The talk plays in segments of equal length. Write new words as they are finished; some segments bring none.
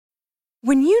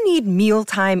When you need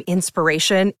mealtime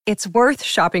inspiration, it's worth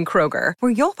shopping Kroger,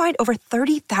 where you'll find over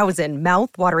 30,000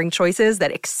 mouth-watering choices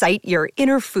that excite your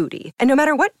inner foodie. And no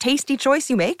matter what tasty choice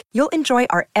you make, you'll enjoy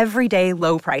our everyday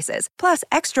low prices, plus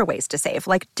extra ways to save,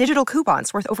 like digital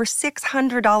coupons worth over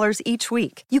 $600 each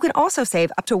week. You can also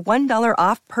save up to $1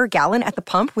 off per gallon at the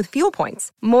pump with fuel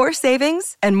points. More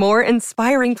savings and more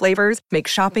inspiring flavors make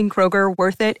shopping Kroger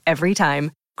worth it every time.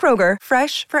 Kroger,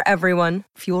 fresh for everyone.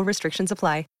 Fuel restrictions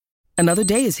apply. Another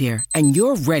day is here, and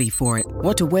you're ready for it.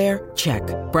 What to wear? Check.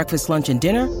 Breakfast, lunch, and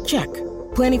dinner? Check.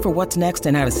 Planning for what's next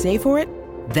and how to save for it?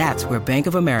 That's where Bank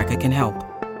of America can help.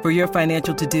 For your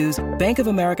financial to-dos, Bank of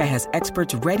America has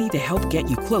experts ready to help get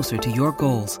you closer to your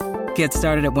goals. Get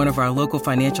started at one of our local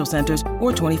financial centers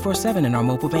or 24/7 in our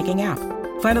mobile banking app.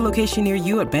 Find a location near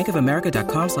you at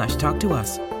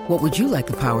bankofamerica.com/talktous. What would you like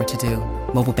the power to do?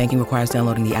 Mobile banking requires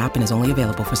downloading the app and is only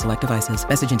available for select devices.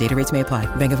 Message and data rates may apply.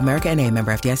 Bank of America N.A.,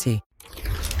 member FDIC.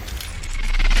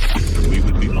 We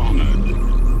would be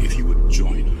honored if you would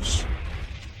join us.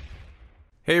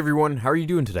 Hey everyone, how are you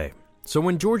doing today? So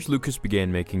when George Lucas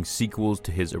began making sequels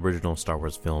to his original Star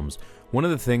Wars films, one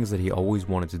of the things that he always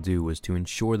wanted to do was to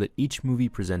ensure that each movie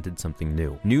presented something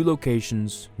new. New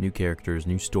locations, new characters,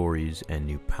 new stories, and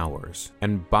new powers.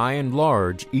 And by and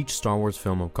large, each Star Wars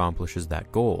film accomplishes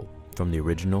that goal, from the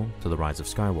original to The Rise of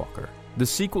Skywalker. The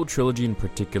sequel trilogy in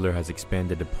particular has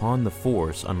expanded upon the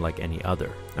Force unlike any other.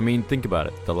 I mean, think about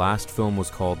it. The last film was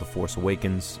called The Force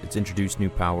Awakens. It's introduced new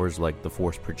powers like the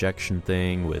Force projection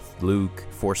thing with Luke,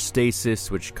 Force stasis,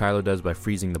 which Kylo does by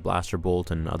freezing the blaster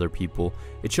bolt and other people.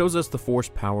 It shows us the Force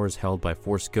powers held by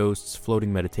Force ghosts,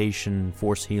 floating meditation,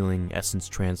 Force healing, essence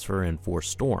transfer, and Force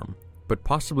storm. But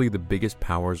possibly the biggest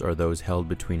powers are those held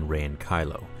between Rey and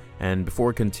Kylo. And before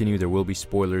I continue, there will be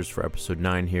spoilers for episode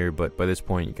 9 here, but by this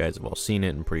point you guys have all seen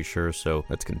it, I'm pretty sure, so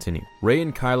let's continue. Rey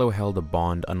and Kylo held a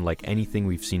bond unlike anything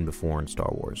we've seen before in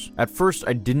Star Wars. At first,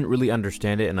 I didn't really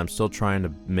understand it, and I'm still trying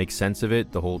to make sense of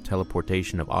it, the whole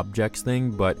teleportation of objects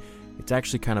thing, but it's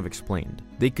actually kind of explained.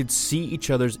 They could see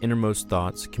each other's innermost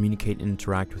thoughts, communicate and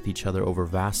interact with each other over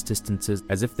vast distances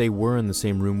as if they were in the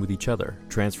same room with each other,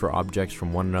 transfer objects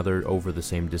from one another over the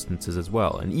same distances as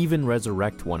well, and even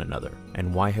resurrect one another.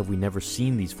 And why have we never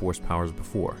seen these Force powers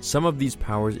before? Some of these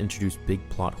powers introduce big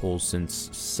plot holes, since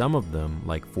some of them,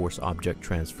 like Force object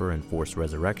transfer and Force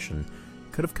resurrection,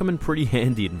 could have come in pretty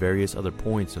handy at various other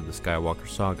points of the Skywalker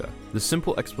saga. The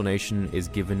simple explanation is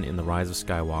given in The Rise of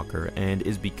Skywalker and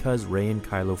is because Rey and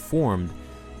Kylo formed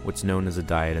what's known as a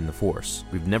dyad in the Force.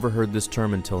 We've never heard this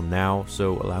term until now,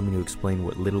 so allow me to explain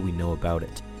what little we know about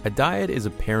it. A dyad is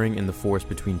a pairing in the Force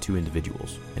between two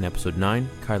individuals. In Episode 9,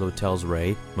 Kylo tells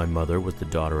Rey, "My mother was the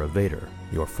daughter of Vader.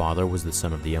 Your father was the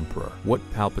son of the Emperor." What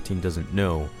Palpatine doesn't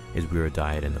know is we're a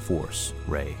dyad in the Force,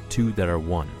 Rey, two that are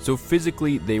one. So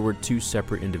physically, they were two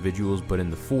separate individuals, but in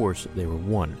the Force, they were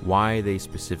one. Why they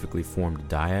specifically formed a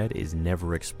dyad is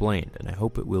never explained, and I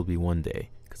hope it will be one day,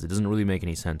 because it doesn't really make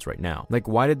any sense right now. Like,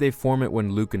 why did they form it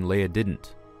when Luke and Leia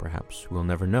didn't? Perhaps we'll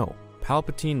never know.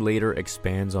 Palpatine later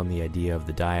expands on the idea of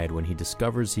the dyad when he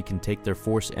discovers he can take their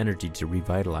Force energy to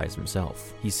revitalize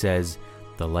himself. He says,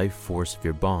 "The life force of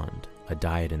your bond, a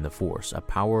dyad in the Force, a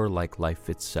power like life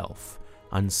itself,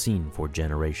 unseen for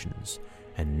generations,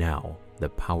 and now the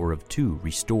power of two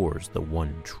restores the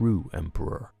one true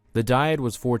Emperor." The dyad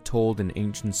was foretold in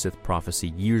ancient Sith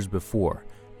prophecy years before,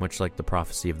 much like the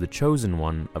prophecy of the Chosen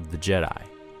One of the Jedi.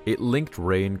 It linked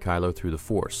Rey and Kylo through the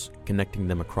Force, connecting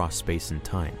them across space and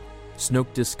time.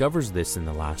 Snoke discovers this in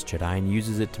The Last Jedi and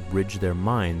uses it to bridge their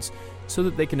minds so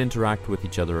that they can interact with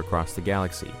each other across the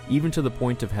galaxy, even to the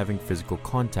point of having physical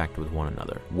contact with one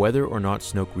another. Whether or not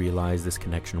Snoke realized this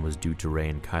connection was due to Rey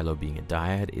and Kylo being a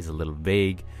dyad is a little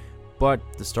vague, but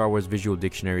the Star Wars Visual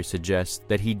Dictionary suggests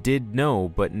that he did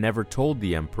know but never told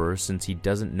the Emperor, since he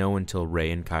doesn't know until Rey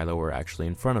and Kylo are actually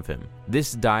in front of him.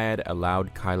 This dyad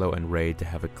allowed Kylo and Rey to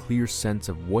have a clear sense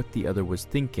of what the other was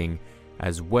thinking,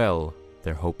 as well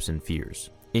their hopes and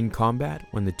fears. In combat,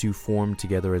 when the two formed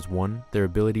together as one, their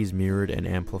abilities mirrored and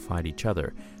amplified each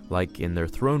other, like in their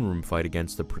throne room fight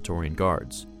against the Praetorian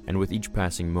Guards. And with each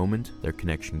passing moment, their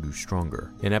connection grew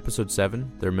stronger. In Episode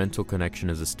 7, their mental connection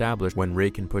is established when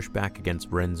Rey can push back against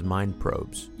Ren's mind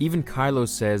probes. Even Kylo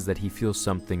says that he feels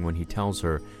something when he tells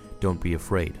her, "Don't be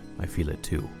afraid, I feel it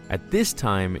too." At this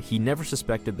time, he never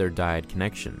suspected their dyad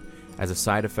connection. As a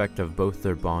side effect of both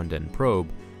their bond and probe,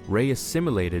 Rey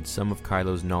assimilated some of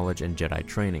Kylo's knowledge and Jedi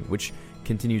training, which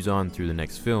continues on through the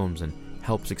next films and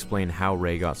helps explain how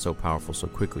Rey got so powerful so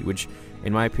quickly, which,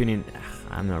 in my opinion,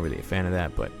 I'm not really a fan of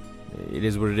that, but it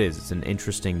is what it is. It's an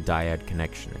interesting dyad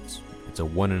connection. It's a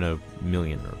 1 in a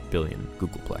million or billion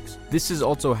Googleplex. This is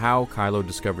also how Kylo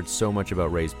discovered so much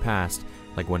about Rey's past,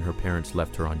 like when her parents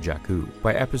left her on Jakku.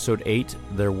 By episode 8,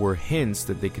 there were hints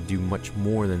that they could do much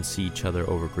more than see each other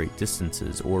over great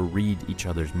distances or read each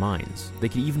other's minds. They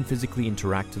could even physically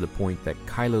interact to the point that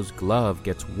Kylo's glove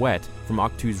gets wet from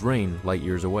Ahch-To's rain light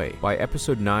years away. By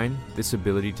episode 9, this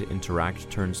ability to interact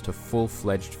turns to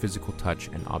full-fledged physical touch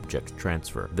and object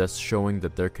transfer, thus showing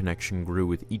that their connection grew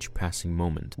with each passing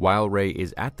moment. While Rey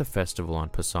is at the festival on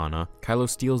Pasaana, Kylo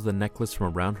steals the necklace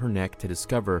from around her neck to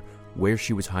discover where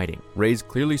she was hiding. Rey's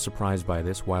clearly surprised by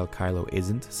this, while Kylo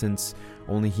isn't, since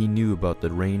only he knew about the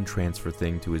rain transfer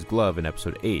thing to his glove in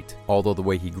episode 8, although the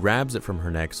way he grabs it from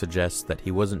her neck suggests that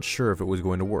he wasn't sure if it was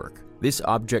going to work. This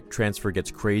object transfer gets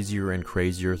crazier and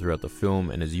crazier throughout the film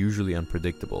and is usually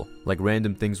unpredictable. Like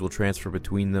random things will transfer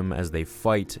between them as they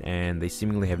fight, and they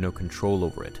seemingly have no control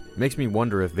over it. It makes me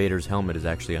wonder if Vader's helmet is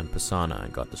actually on Pasaana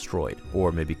and got destroyed,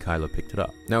 or maybe Kylo picked it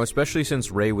up. Now, especially since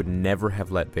Rey would never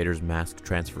have let Vader's mask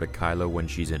transfer to Kylo when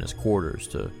she's in his quarters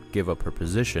to give up her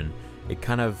position, it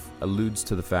kind of alludes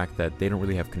to the fact that they don't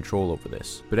really have control over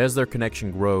this. But as their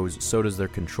connection grows, so does their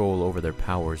control over their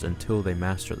powers until they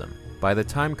master them. By the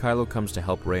time Kylo comes to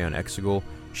help Rey on Exegol,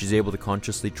 she's able to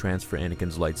consciously transfer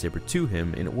Anakin's lightsaber to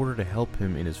him in order to help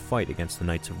him in his fight against the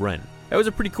Knights of Ren. That was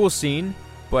a pretty cool scene,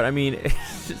 but I mean,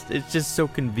 it's just so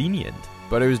convenient.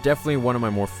 But it was definitely one of my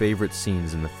more favorite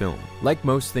scenes in the film. Like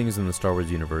most things in the Star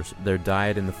Wars universe, their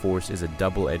dyad in the Force is a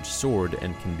double-edged sword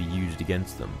and can be used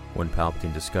against them. When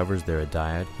Palpatine discovers they're a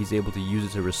dyad, he's able to use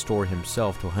it to restore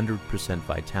himself to 100%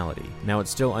 vitality. Now,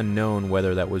 it's still unknown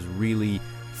whether that was really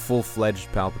full-fledged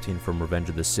Palpatine from Revenge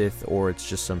of the Sith, or it's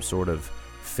just some sort of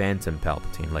Phantom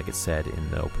Palpatine, like it said in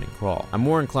the opening crawl. I'm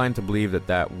more inclined to believe that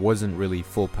that wasn't really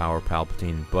full-power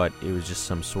Palpatine, but it was just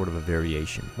some sort of a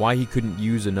variation. Why he couldn't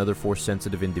use another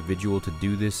Force-sensitive individual to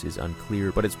do this is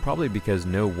unclear, but it's probably because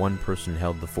no one person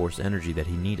held the Force energy that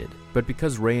he needed. But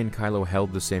because Rey and Kylo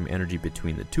held the same energy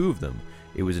between the two of them,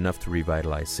 it was enough to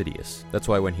revitalize Sidious. That's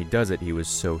why when he does it, he was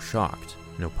so shocked.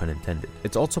 No pun intended.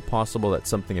 It's also possible that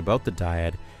something about the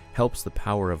dyad helps the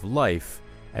power of life,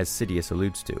 as Sidious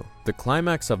alludes to. The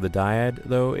climax of the dyad,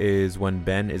 though, is when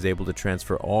Ben is able to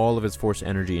transfer all of his Force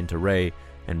energy into Rey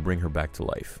and bring her back to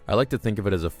life. I like to think of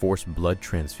it as a Force blood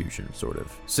transfusion, sort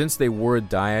of. Since they were a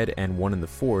dyad and one in the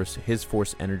Force, his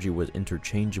Force energy was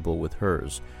interchangeable with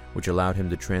hers, which allowed him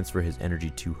to transfer his energy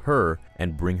to her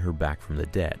and bring her back from the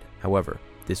dead. However,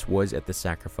 this was at the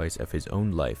sacrifice of his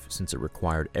own life, since it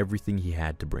required everything he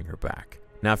had to bring her back.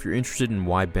 Now, if you're interested in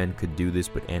why Ben could do this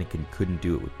but Anakin couldn't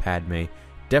do it with Padme,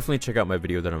 definitely check out my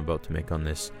video that I'm about to make on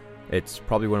this. It's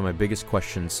probably one of my biggest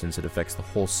questions since it affects the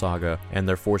whole saga, and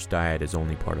their Force dyad is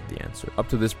only part of the answer. Up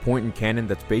to this point in canon,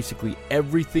 that's basically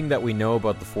everything that we know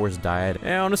about the Force dyad,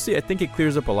 and honestly, I think it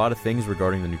clears up a lot of things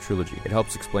regarding the new trilogy. It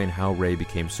helps explain how Rey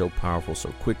became so powerful so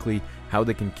quickly, how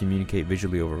they can communicate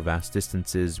visually over vast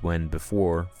distances when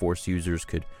before, Force users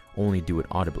could only do it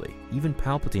audibly. Even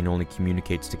Palpatine only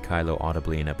communicates to Kylo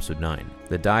audibly in Episode 9.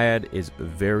 The dyad is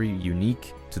very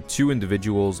unique to two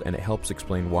individuals, and it helps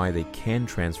explain why they can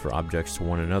transfer objects to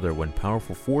one another when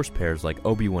powerful Force pairs like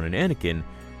Obi-Wan and Anakin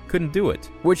couldn't do it.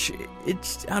 Which,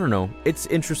 I don't know, it's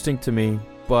interesting to me,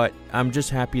 but I'm just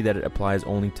happy that it applies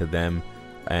only to them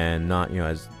and not,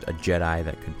 as a Jedi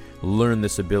that could learn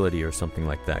this ability or something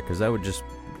like that, because that would just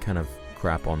kind of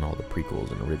crap on all the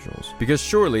prequels and originals. Because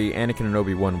surely Anakin and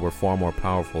Obi-Wan were far more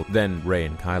powerful than Rey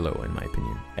and Kylo, in my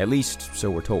opinion. At least,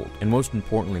 so we're told. And most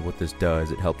importantly, what this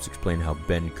does, it helps explain how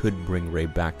Ben could bring Rey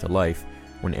back to life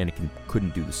when Anakin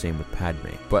couldn't do the same with Padme.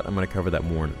 But I'm going to cover that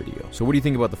more in the video. So what do you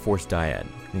think about the Force dyad?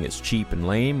 You think it's cheap and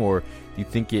lame, or do you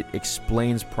think it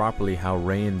explains properly how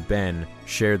Rey and Ben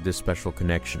shared this special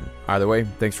connection? Either way,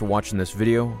 thanks for watching this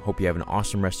video. Hope you have an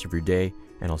awesome rest of your day,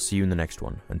 and I'll see you in the next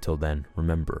one. Until then,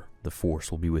 remember, the Force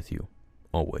will be with you,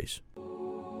 always.